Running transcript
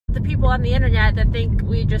The people on the internet that think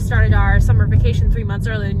we just started our summer vacation 3 months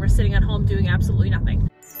early and we're sitting at home doing absolutely nothing.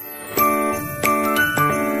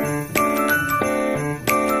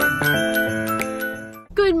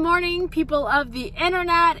 Good morning, people of the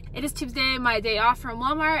internet. It is Tuesday, my day off from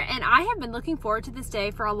Walmart, and I have been looking forward to this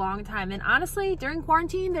day for a long time. And honestly, during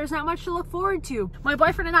quarantine, there's not much to look forward to. My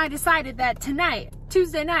boyfriend and I decided that tonight,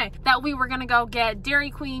 Tuesday night, that we were gonna go get Dairy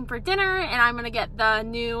Queen for dinner, and I'm gonna get the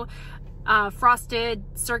new frosted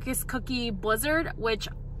circus cookie blizzard, which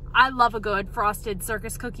I love a good frosted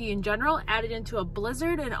circus cookie in general, added into a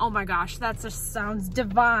blizzard, and oh my gosh, that just sounds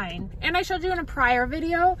divine. And I showed you in a prior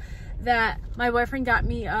video that my boyfriend got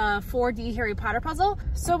me a 4D Harry Potter puzzle.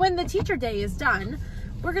 So when the teacher day is done,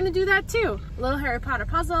 we're gonna do that too. A little Harry Potter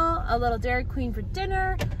puzzle, a little Dairy Queen for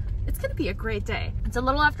dinner. It's gonna be a great day. It's a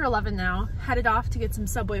little after 11 now, headed off to get some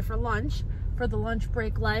Subway for lunch, for the lunch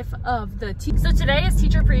break life of the teacher. So today is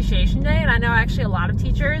Teacher Appreciation Day, and I know actually a lot of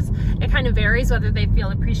teachers, it kind of varies whether they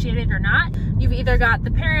feel appreciated or not. You've either got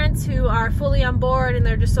the parents who are fully on board and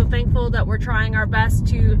they're just so thankful that we're trying our best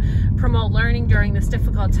to promote learning during this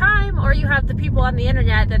difficult time, or you have the people on the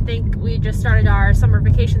internet that think we just started our summer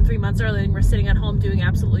vacation 3 months early and we're sitting at home doing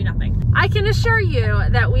absolutely nothing. I can assure you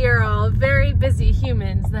that we are all very busy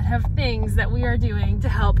humans that have things that we are doing to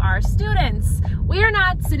help our students. We are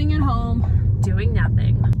not sitting at home doing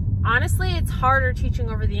nothing. Honestly, it's harder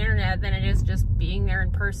teaching over the internet than it is just being there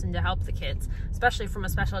in person to help the kids, especially from a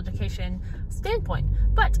special education standpoint.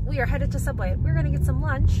 But we are headed to Subway. We're gonna get some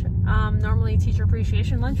lunch. Normally Teacher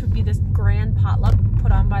Appreciation Lunch would be this grand potluck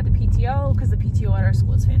put on by the PTO, because the PTO at our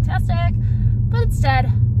school is fantastic. But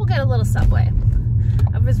instead, we'll get a little Subway.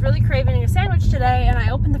 I was really craving a sandwich today, and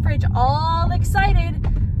I opened the fridge all excited,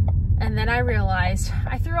 and then I realized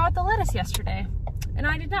I threw out the lettuce yesterday. And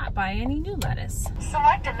I did not buy any new lettuce.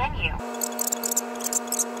 Select a menu. Did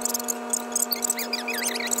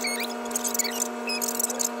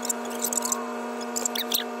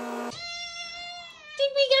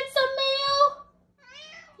we get some mail?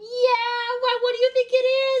 Yeah, what do you think it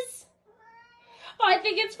is? Oh, I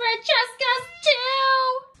think it's Francesca's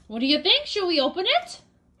too. What do you think? Should we open it?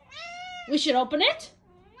 We should open it?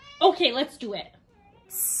 Okay, let's do it.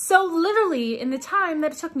 So literally in the time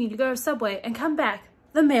that it took me to go to Subway and come back,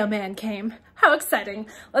 the mailman came. How exciting.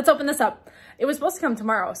 Let's open this up. It was supposed to come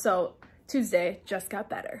tomorrow, so Tuesday just got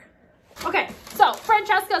better. Okay, so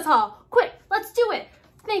Francesca's haul. Quick, let's do it.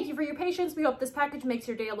 Thank you for your patience. We hope this package makes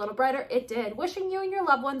your day a little brighter. It did. Wishing you and your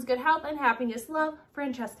loved ones good health and happiness. Love,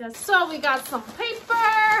 Francesca. So we got some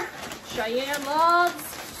paper. Cheyenne loves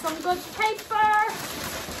some good paper.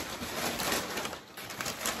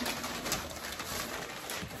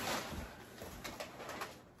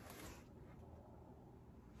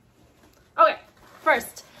 Okay,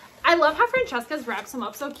 first, I love how Francesca's wraps them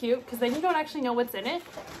up so cute, because then you don't actually know what's in it.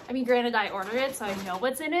 I mean, granted, I ordered it, so I know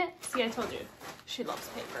what's in it. See, I told you, she loves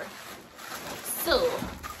paper. So,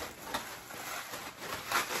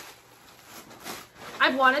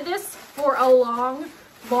 I've wanted this for a long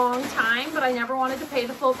time, but I never wanted to pay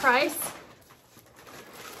the full price.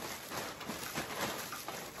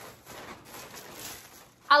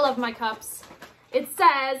 I love my cups. It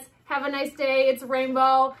says, "Have a nice day." It's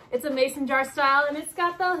rainbow. It's a mason jar style, and it's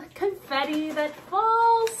got the confetti that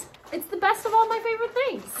falls. It's the best of all my favorite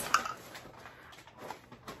things.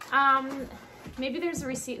 Maybe there's a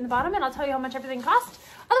receipt in the bottom, and I'll tell you how much everything cost.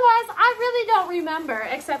 Otherwise, I really don't remember,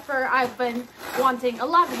 except for I've been wanting a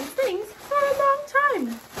lot of these things for a long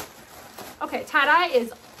time. Okay, tie-dye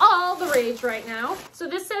is all the rage right now. So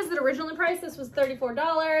this says that originally priced, this was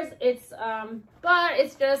 $34. It's, but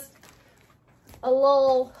it's just a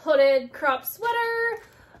little hooded crop sweater.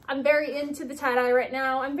 I'm very into the tie-dye right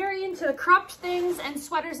now. I'm very into the cropped things and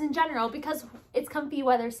sweaters in general because it's comfy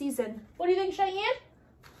weather season. What do you think, Cheyenne?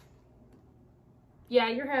 Yeah,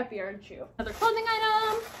 you're happy, aren't you? Another clothing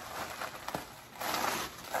item.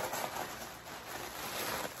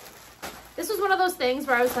 This was one of those things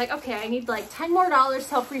where I was like, okay, I need like $10 more to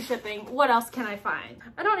help free shipping. What else can I find?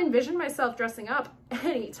 I don't envision myself dressing up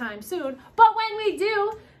anytime soon, but when we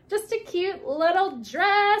do, just a cute little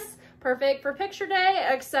dress. Perfect for picture day,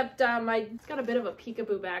 except it's got a bit of a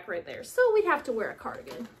peekaboo back right there. So we have to wear a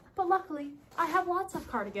cardigan. But luckily, I have lots of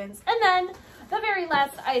cardigans. And then the very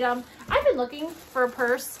last item, I've been looking for a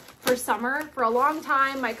purse for summer for a long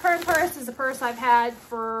time. My current purse is a purse I've had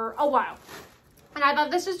for a while. And I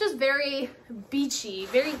thought this was just very beachy,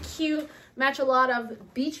 very cute, match a lot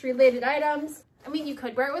of beach related items. I mean, you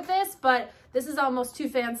could wear it with this, but this is almost too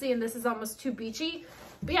fancy and this is almost too beachy.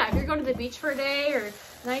 But yeah, if you're going to the beach for a day or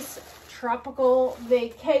nice tropical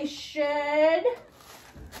vacation,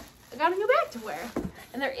 I got a new bag to wear.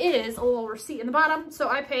 And there is a little receipt in the bottom. So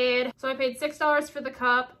I paid $6 for the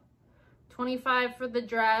cup, $25 for the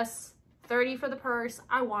dress, $30 for the purse.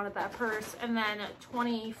 I wanted that purse. And then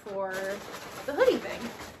 $20 for the hoodie thing.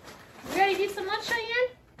 You ready to eat some lunch, Cheyenne?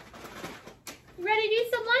 You ready to eat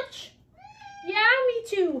some lunch? Yeah, me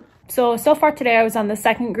too. So far today I was on the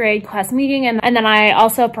 2nd grade class meeting, and then I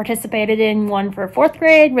also participated in one for 4th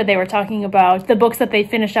grade where they were talking about the books that they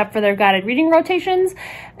finished up for their guided reading rotations.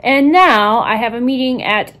 And now I have a meeting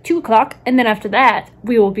at 2 o'clock, and then after that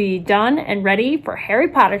we will be done and ready for Harry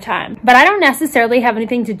Potter time. But I don't necessarily have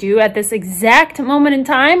anything to do at this exact moment in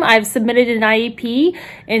time. I've submitted an IEP,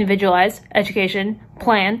 Individualized Education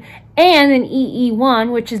Plan, and an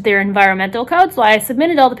EE1, which is their environmental code. So I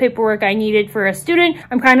submitted all the paperwork I needed for a student.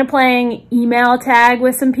 I'm kind of playing email tag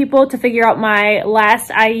with some people to figure out my last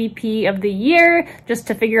IEP of the year, just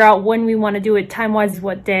to figure out when we want to do it time-wise,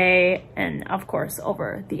 what day, and of course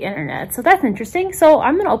over the internet. So that's interesting. So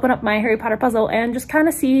I'm going to open up my Harry Potter puzzle and just kind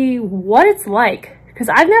of see what it's like, because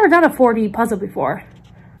I've never done a 4D puzzle before.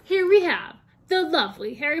 Here we have the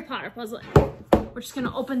lovely Harry Potter puzzle. We're just going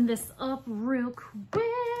to open this up real quick.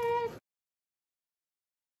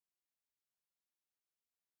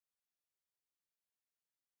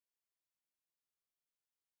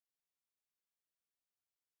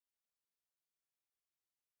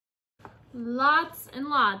 Lots and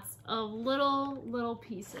lots of little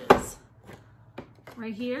pieces.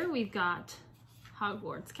 Right here we've got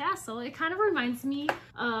Hogwarts Castle. It kind of reminds me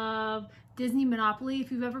of Disney Monopoly,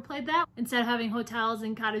 if you've ever played that. Instead of having hotels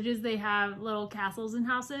and cottages, they have little castles and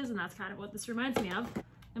houses, and that's kind of what this reminds me of.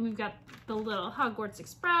 And we've got the little Hogwarts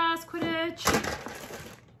Express, Quidditch.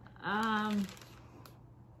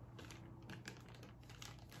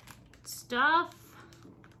 Stuff.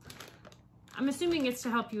 I'm assuming it's to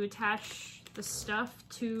help you attach the stuff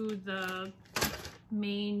to the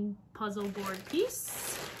main puzzle board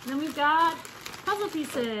piece. And then we've got puzzle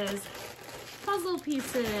pieces,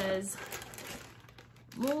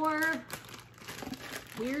 more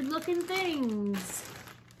weird looking things.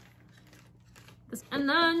 And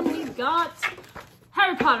then we've got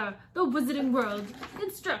Harry Potter, the Wizarding World,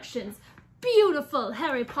 instructions, beautiful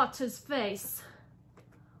Harry Potter's face.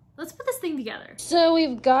 Let's put this thing together. So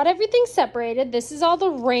we've got everything separated. This is all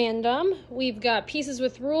the random. We've got pieces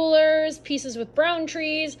with rulers, pieces with brown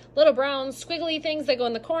trees, little brown squiggly things that go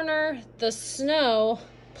in the corner, the snow,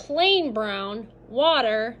 plain brown,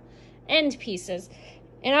 water, end pieces.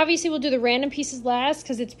 And obviously we'll do the random pieces last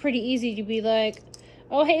because it's pretty easy to be like,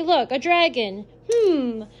 oh, hey, look, a dragon.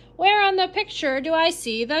 Where on the picture do I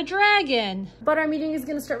see the dragon? But our meeting is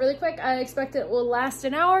gonna start really quick. I expect it will last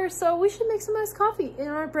an hour, so we should make some iced coffee in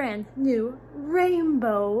our brand new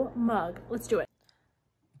rainbow mug. Let's do it.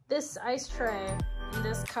 This ice tray and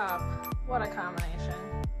this cup, what a combination.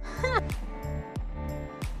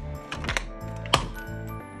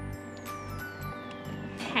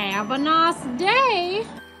 Have a nice day.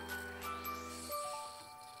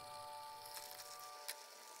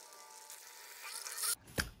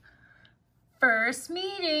 First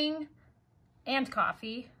meeting and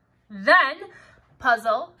coffee, then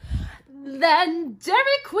puzzle, then Dairy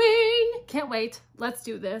Queen. Can't wait. Let's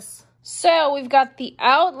do this. So we've got the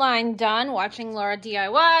outline done, watching Laura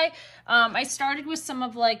DIY. I started with some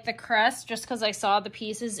of like the crest just because I saw the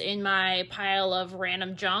pieces in my pile of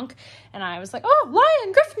random junk and I was like, oh,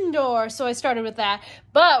 Lion, Gryffindor. So I started with that,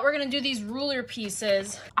 but we're going to do these ruler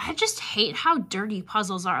pieces. I just hate how dirty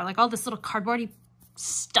puzzles are. Like all this little cardboardy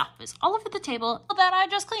stuff is all over the table that I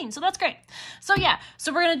just cleaned, so that's great. So yeah,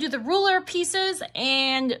 so we're gonna do the ruler pieces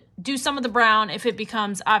and do some of the brown if it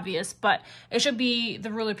becomes obvious, but it should be the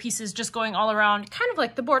ruler pieces just going all around, kind of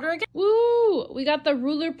like the border again. Woo! We got the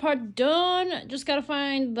ruler part done. Just gotta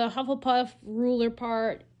find the Hufflepuff ruler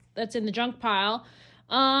part that's in the junk pile.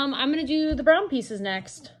 I'm gonna do the brown pieces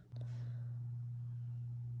next.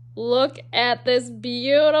 Look at this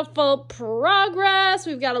beautiful progress.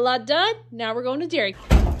 We've got a lot done. Now we're going to Dairy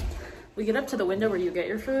Queen. We get up to the window where you get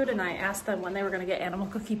your food and I asked them when they were gonna get Animal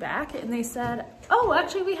Cookie back and they said, oh,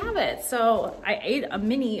 actually we have it. So I ate a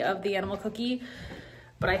mini of the Animal Cookie,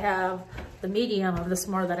 but I have the medium of the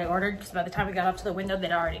s'more that I ordered because by the time we got up to the window,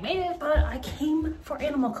 they'd already made it, but I came for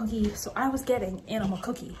Animal Cookie, so I was getting Animal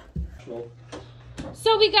Cookie. Cool.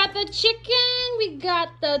 So we got the chicken, we got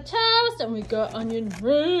the toast, and we got onion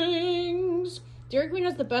rings. Dairy Queen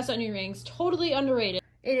has the best onion rings, totally underrated.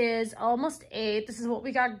 It is almost 8. This is what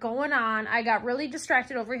we got going on. I got really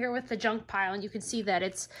distracted over here with the junk pile, and you can see that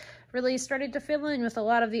it's really started to fill in with a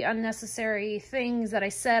lot of the unnecessary things that I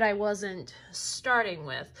said I wasn't starting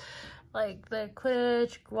with. Like the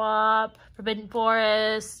Quidditch, Guap, Forbidden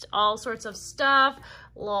Forest, all sorts of stuff.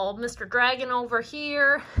 Little Mr. Dragon over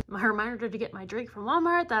here. My reminder to get my drink from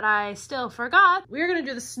Walmart that I still forgot. We're gonna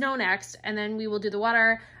do the snow next, and then we will do the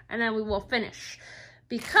water, and then we will finish.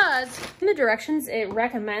 Because in the directions, it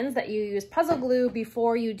recommends that you use puzzle glue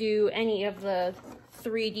before you do any of the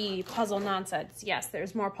 3D puzzle nonsense. Yes,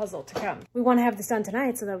 there's more puzzle to come. We want to have this done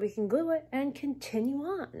tonight so that we can glue it and continue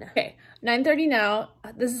on. Okay, 9:30 now.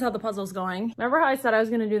 This is how the puzzle's going. Remember how I said I was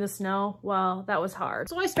going to do the snow? Well, that was hard.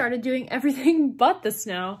 So I started doing everything but the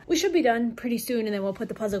snow. We should be done pretty soon, and then we'll put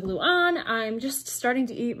the puzzle glue on. I'm just starting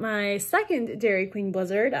to eat my second Dairy Queen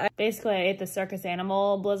Blizzard. I ate the Circus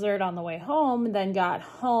Animal Blizzard on the way home, then got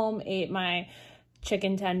home, ate my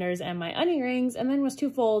chicken tenders and my onion rings, and then was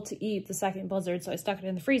too full to eat the second Blizzard, so I stuck it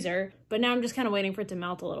in the freezer. But now I'm just kind of waiting for it to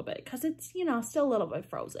melt a little bit because it's, you know, still a little bit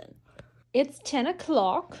frozen. It's 10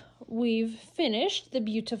 o'clock. We've finished the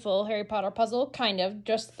beautiful Harry Potter puzzle, kind of,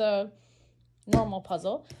 just the normal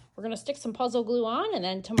puzzle. We're gonna stick some puzzle glue on, and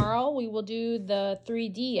then tomorrow we will do the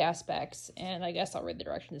 3D aspects, and I guess I'll read the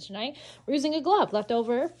directions tonight. We're using a glove left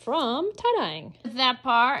over from tie-dyeing. That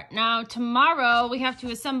part. Now tomorrow we have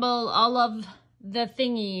to assemble all of the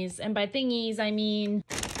thingies, and by thingies I mean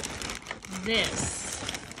this.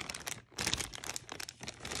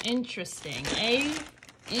 Interesting, eh?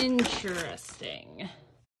 Interesting.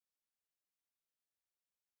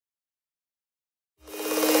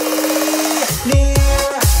 Me